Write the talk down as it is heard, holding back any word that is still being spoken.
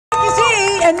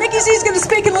And Mickey Z is going to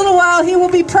speak in a little while. He will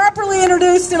be properly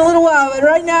introduced in a little while, but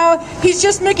right now, he's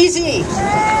just Mickey Z.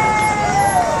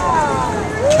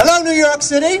 Hello, New York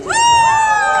City.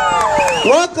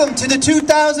 Welcome to the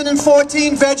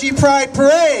 2014 Veggie Pride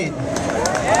Parade.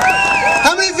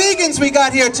 How many vegans we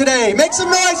got here today? Make some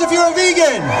noise if you're a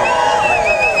vegan.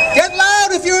 Get loud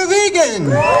if you're a vegan.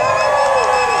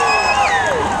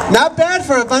 Not bad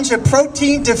for a bunch of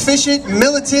protein-deficient,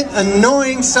 militant,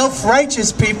 annoying,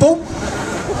 self-righteous people.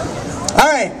 All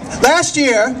right, last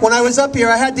year, when I was up here,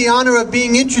 I had the honor of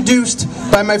being introduced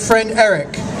by my friend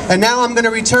Eric, and now I'm going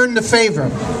to return the favor.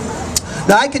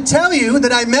 Now, I can tell you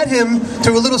that I met him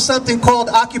through a little something called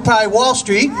Occupy Wall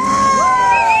Street.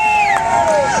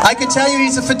 I can tell you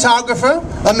he's a photographer,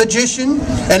 a magician,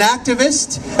 an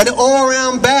activist, and an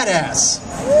all-around badass.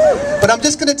 But I'm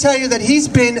just going to tell you that he's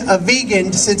been a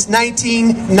vegan since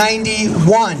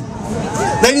 1991.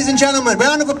 Ladies and gentlemen,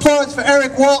 round of applause for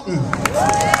Eric Walton.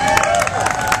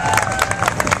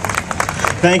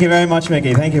 Thank you very much,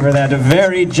 Mickey. Thank you for that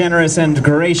very generous and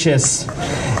gracious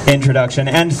introduction.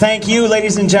 And thank you,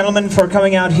 ladies and gentlemen, for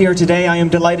coming out here today. I am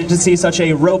delighted to see such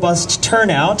a robust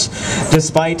turnout,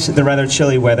 despite the rather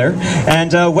chilly weather.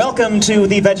 And welcome to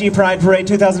the Veggie Pride Parade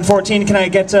 2014. Can I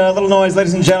get a little noise,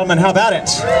 ladies and gentlemen? How about it?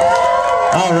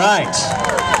 All right.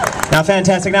 Now,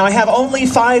 fantastic. Now, I have only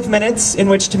 5 minutes in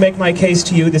which to make my case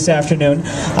to you this afternoon.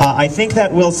 I think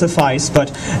that will suffice,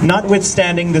 but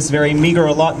notwithstanding this very meager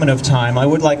allotment of time, I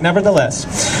would like, nevertheless,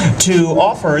 to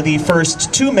offer the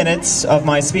first 2 minutes of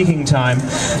my speaking time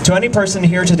to any person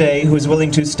here today who is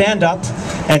willing to stand up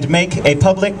and make a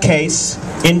public case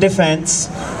in defense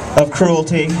of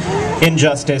cruelty,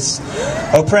 injustice,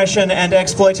 oppression, and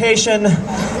exploitation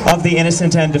of the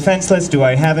innocent and defenseless. Do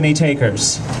I have any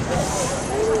takers?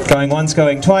 Going once,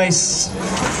 going twice,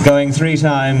 going 3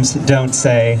 times, don't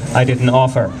say I didn't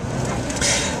offer.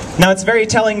 Now, it's very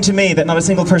telling to me that not a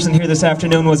single person here this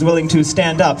afternoon was willing to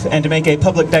stand up and to make a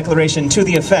public declaration to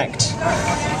the effect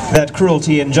that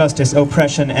cruelty, injustice,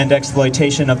 oppression, and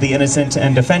exploitation of the innocent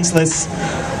and defenseless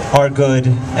are good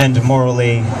and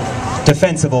morally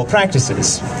defensible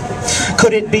practices.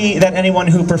 Could it be that anyone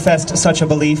who professed such a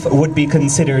belief would be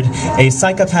considered a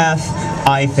psychopath?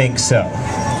 I think so.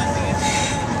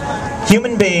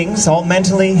 Human beings, all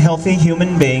mentally healthy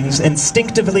human beings,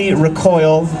 instinctively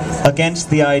recoil against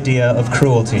the idea of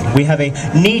cruelty. We have a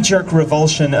knee-jerk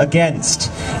revulsion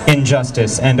against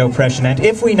injustice and oppression, and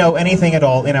if we know anything at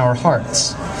all in our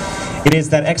hearts, it is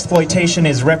that exploitation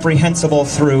is reprehensible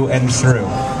through and through.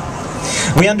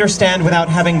 We understand without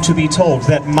having to be told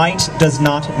that might does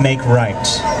not make right,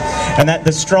 and that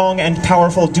the strong and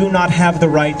powerful do not have the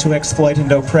right to exploit and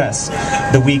oppress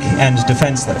the weak and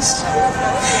defenseless.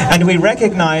 And we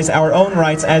recognize our own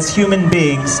rights as human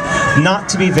beings not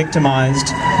to be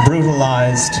victimized,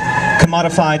 brutalized,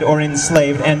 commodified, or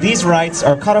enslaved, and these rights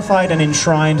are codified and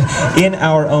enshrined in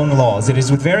our own laws. It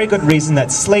is with very good reason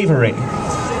that slavery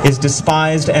is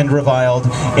despised and reviled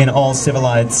in all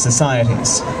civilized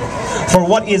societies. For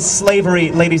what is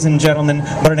slavery, ladies and gentlemen,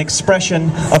 but an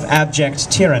expression of abject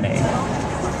tyranny?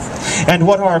 And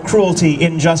what are cruelty,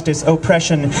 injustice,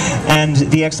 oppression, and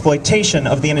the exploitation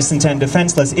of the innocent and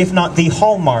defenseless, if not the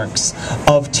hallmarks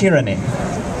of tyranny?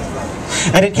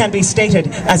 And it can be stated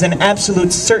as an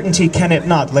absolute certainty, can it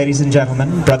not, ladies and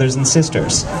gentlemen, brothers and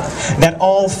sisters, that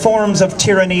all forms of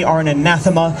tyranny are an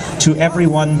anathema to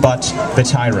everyone but the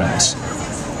tyrant.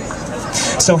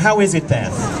 So how is it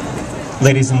then,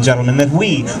 ladies and gentlemen, that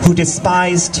we who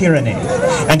despise tyranny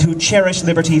and who cherish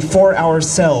liberty for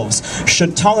ourselves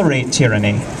should tolerate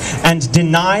tyranny and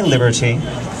deny liberty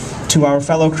to our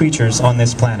fellow creatures on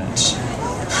this planet?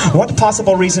 What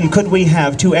possible reason could we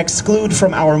have to exclude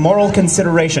from our moral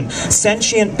consideration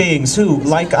sentient beings who,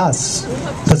 like us,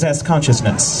 possess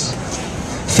consciousness,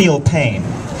 feel pain,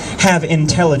 have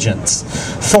intelligence,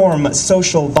 form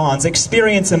social bonds,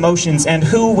 experience emotions, and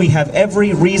who we have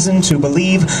every reason to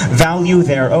believe value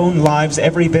their own lives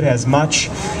every bit as much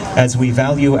as we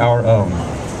value our own?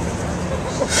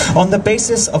 On the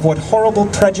basis of what horrible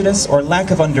prejudice or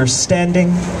lack of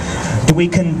understanding do we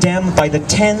condemn by the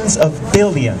tens of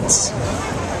billions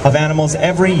of animals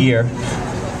every year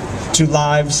to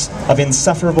lives of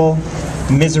insufferable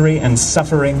misery and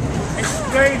suffering?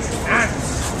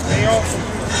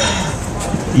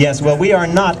 Yes, well, we are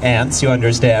not ants, you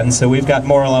understand, so we've got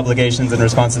moral obligations and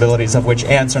responsibilities of which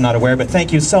ants are not aware, but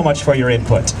thank you so much for your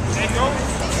input.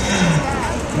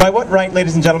 By what right,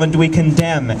 ladies and gentlemen, do we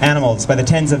condemn animals by the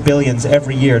tens of billions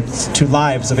every year to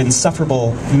lives of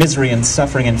insufferable misery and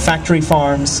suffering in factory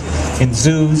farms, in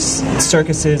zoos,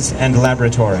 circuses, and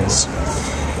laboratories,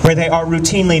 where they are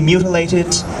routinely mutilated,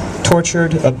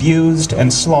 tortured, abused,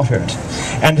 and slaughtered,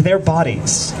 and their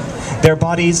bodies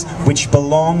which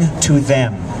belong to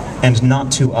them and not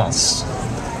to us.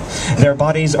 Their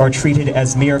bodies are treated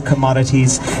as mere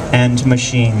commodities and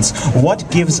machines. What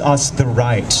gives us the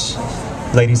right,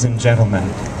 ladies and gentlemen,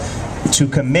 to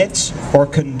commit or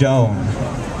condone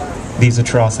these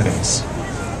atrocities?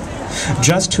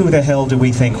 Just who the hell do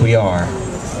we think we are?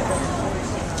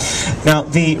 Now,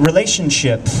 the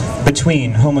relationship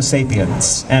between Homo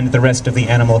sapiens and the rest of the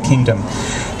animal kingdom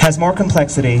has more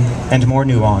complexity and more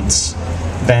nuance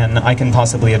than I can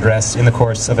possibly address in the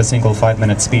course of a single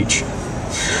 5-minute speech.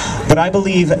 But I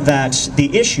believe that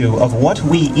the issue of what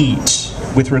we eat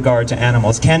with regard to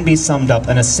animals can be summed up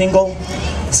in a single,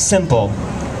 simple,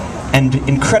 and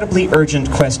incredibly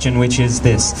urgent question, which is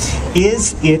this: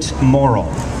 is it moral?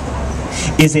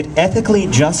 Is it ethically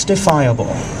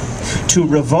justifiable to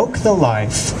revoke the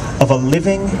life of a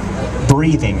living,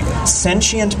 breathing,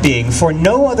 sentient being for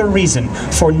no other reason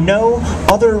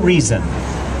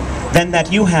than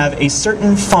that you have a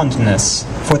certain fondness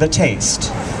for the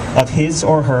taste of his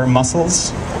or her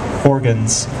muscles,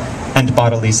 organs, and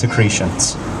bodily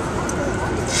secretions?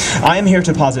 I am here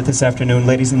to posit this afternoon,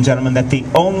 ladies and gentlemen, that the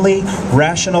only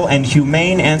rational and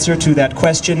humane answer to that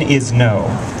question is no.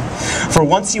 For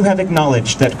once you have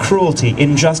acknowledged that cruelty,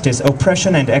 injustice,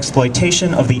 oppression, and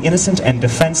exploitation of the innocent and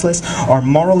defenseless are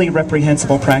morally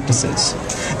reprehensible practices,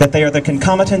 that they are the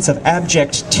concomitants of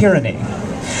abject tyranny,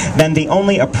 then the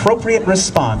only appropriate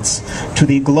response to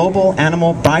the global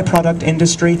animal byproduct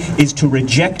industry is to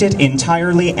reject it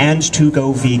entirely and to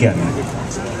go vegan.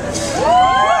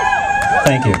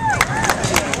 Thank you.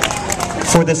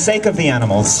 For the sake of the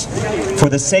animals, for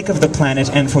the sake of the planet,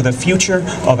 and for the future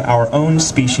of our own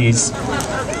species,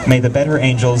 may the better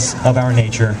angels of our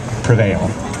nature prevail.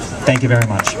 Thank you very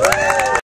much.